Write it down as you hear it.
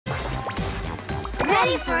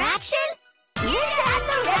Ready for action? Ninja at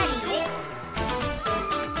the ready!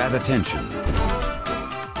 At attention.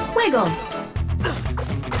 Wiggle.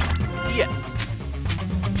 Yes.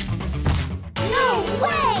 No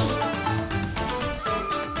way!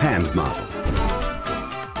 Hand model.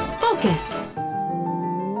 Focus.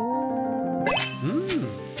 Woohoo!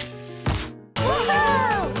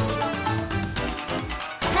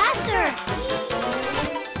 Faster!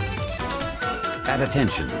 At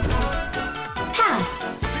attention. Pass.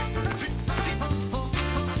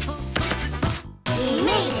 We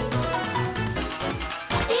made it!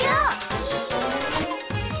 Speed up!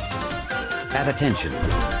 At attention.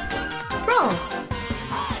 Roll.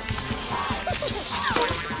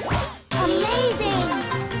 Amazing!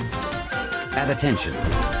 At attention.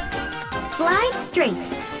 Slide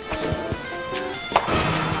straight.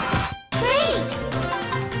 Great!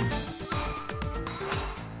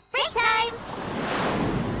 Break time!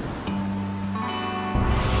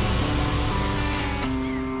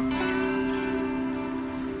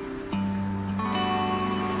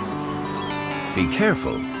 Be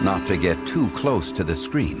careful not to get too close to the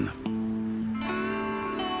screen.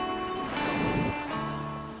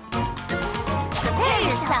 Prepare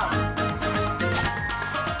yourself!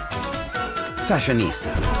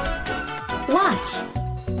 Fashionista. Watch.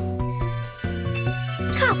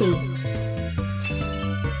 Copy.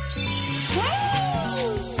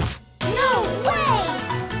 No way!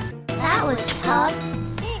 That was tough.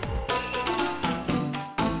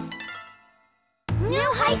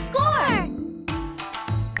 New high score!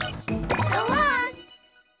 So long!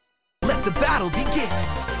 Let the battle begin.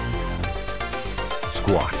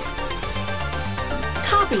 Squat.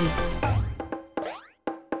 Copy.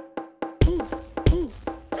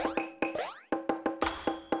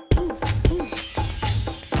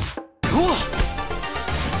 Cool.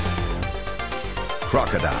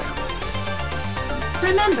 Crocodile.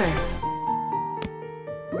 Remember.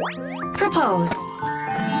 Propose.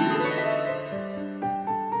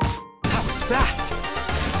 That was fast.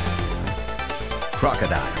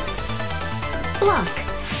 Crocodile. Block.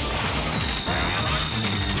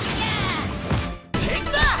 Take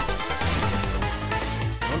that.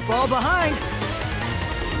 Don't fall behind.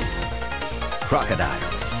 Crocodile.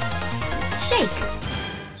 Shake.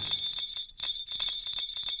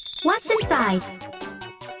 What's inside?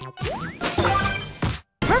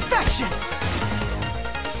 Perfection.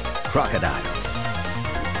 Crocodile.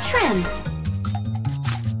 Trim.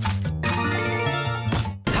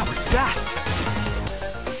 That was fast.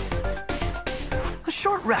 A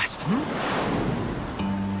short rest,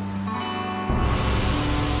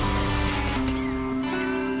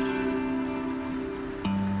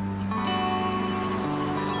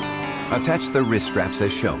 Attach the wrist straps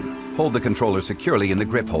as shown. Hold the controller securely in the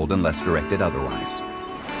grip hold unless directed otherwise.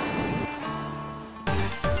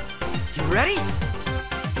 You ready?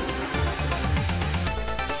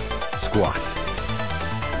 Squat.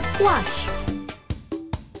 Watch.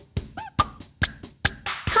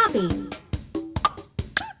 Copy.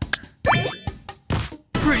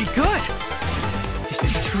 Pretty good. Is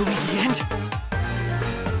this truly the end?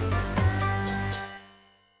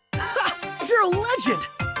 Ha! You're a legend.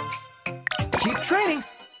 Keep training.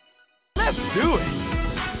 Let's do it.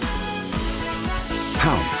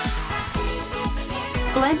 Pounce.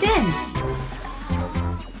 Blend in.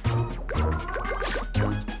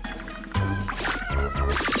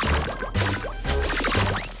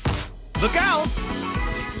 Look out!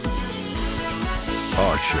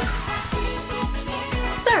 Archer.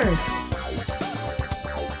 Serve.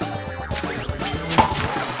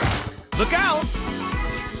 Look out!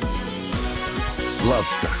 Love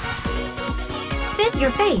struck. Fit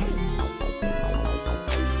your face.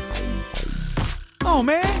 Oh,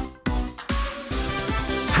 man!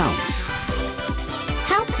 Pounce.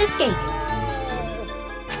 Help escape.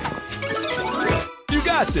 You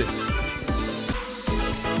got this.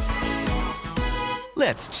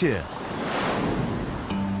 Let's chill.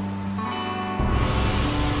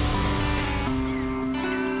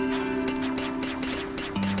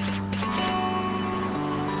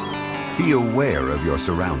 Be aware of your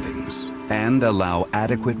surroundings and allow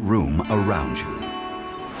adequate room around you.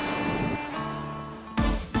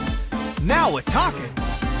 Now we're talking.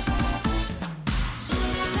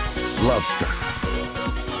 Love struck.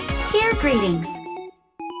 Here greetings.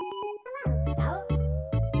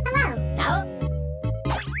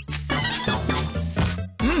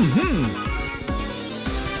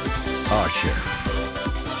 Archer.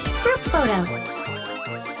 Group photo.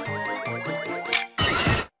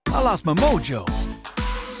 I lost my mojo.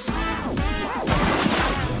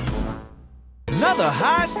 Another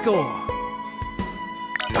high score.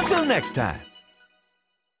 Until next time.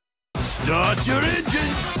 Start your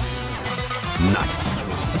engines! Night.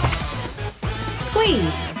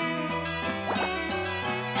 Squeeze.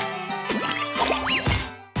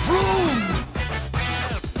 Vroom!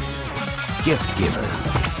 Gift giver.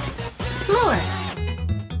 Lure.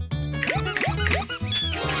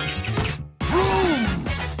 Vroom!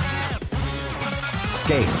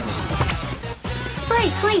 Scales. Spray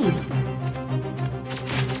clean.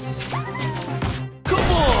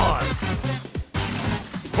 Come on!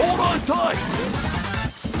 Hold on tight!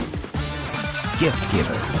 Gift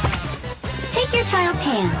giver. Take your child's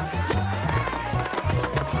hand.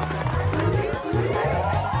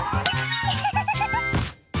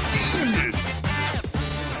 Genius!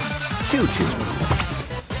 Choo-choo.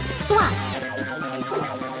 Swat.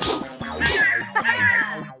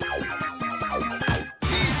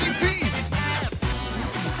 Easy peasy!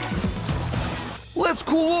 Let's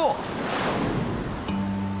cool off!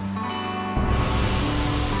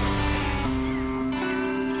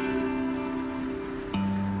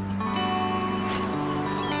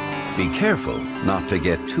 Be careful not to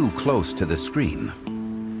get too close to the screen.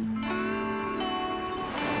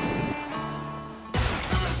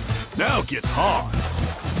 Now it gets hard!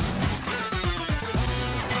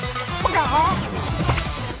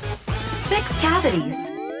 Fix cavities.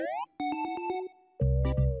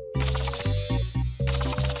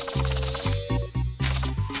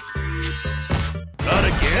 Got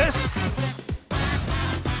a guess?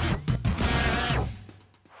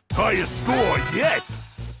 Highest score yet!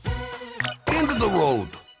 End of the road!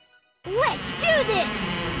 Let's do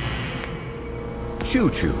this!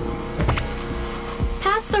 Choo-choo.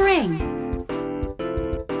 Pass the ring.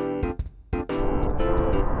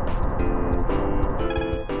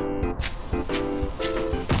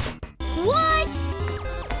 What?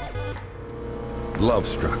 Love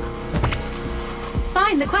struck.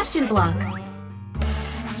 Find the question block.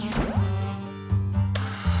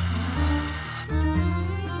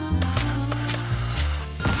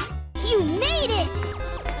 You made it!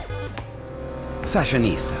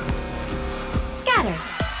 Fashionista. Scatter.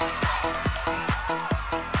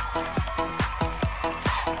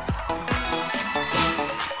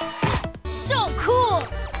 So cool!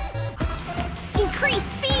 Increase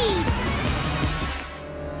speed!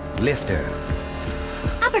 Lifter.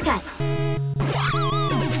 Uppercut.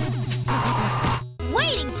 Way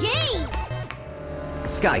to gain!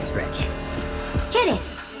 Sky stretch. Hit it.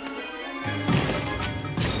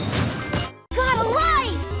 Got a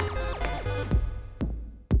life!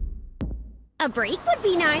 A break would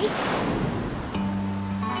be nice.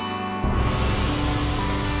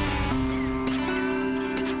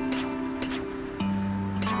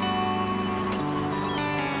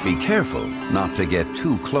 Be careful not to get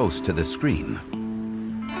too close to the screen.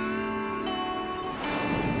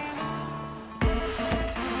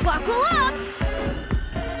 Buckle up!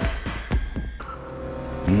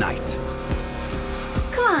 Night.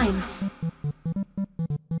 Climb.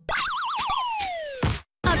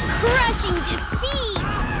 A crushing defeat!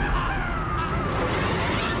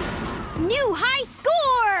 New high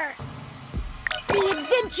score! The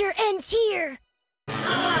adventure ends here!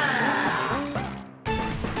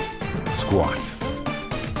 Squat.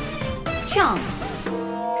 Chomp.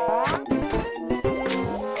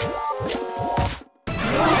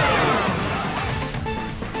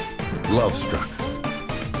 Love struck.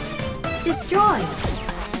 Destroy.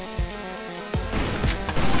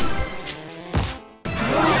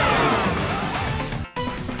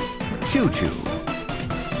 Choo-choo.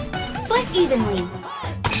 Split evenly.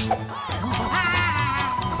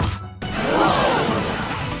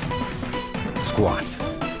 Squat.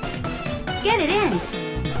 Get it in.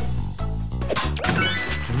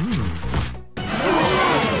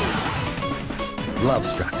 Love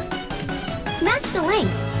struck. Match the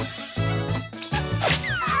length.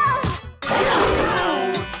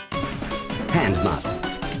 Hand model.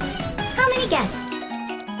 How many guests?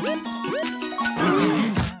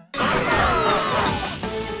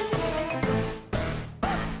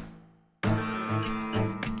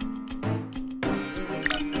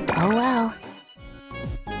 Oh well.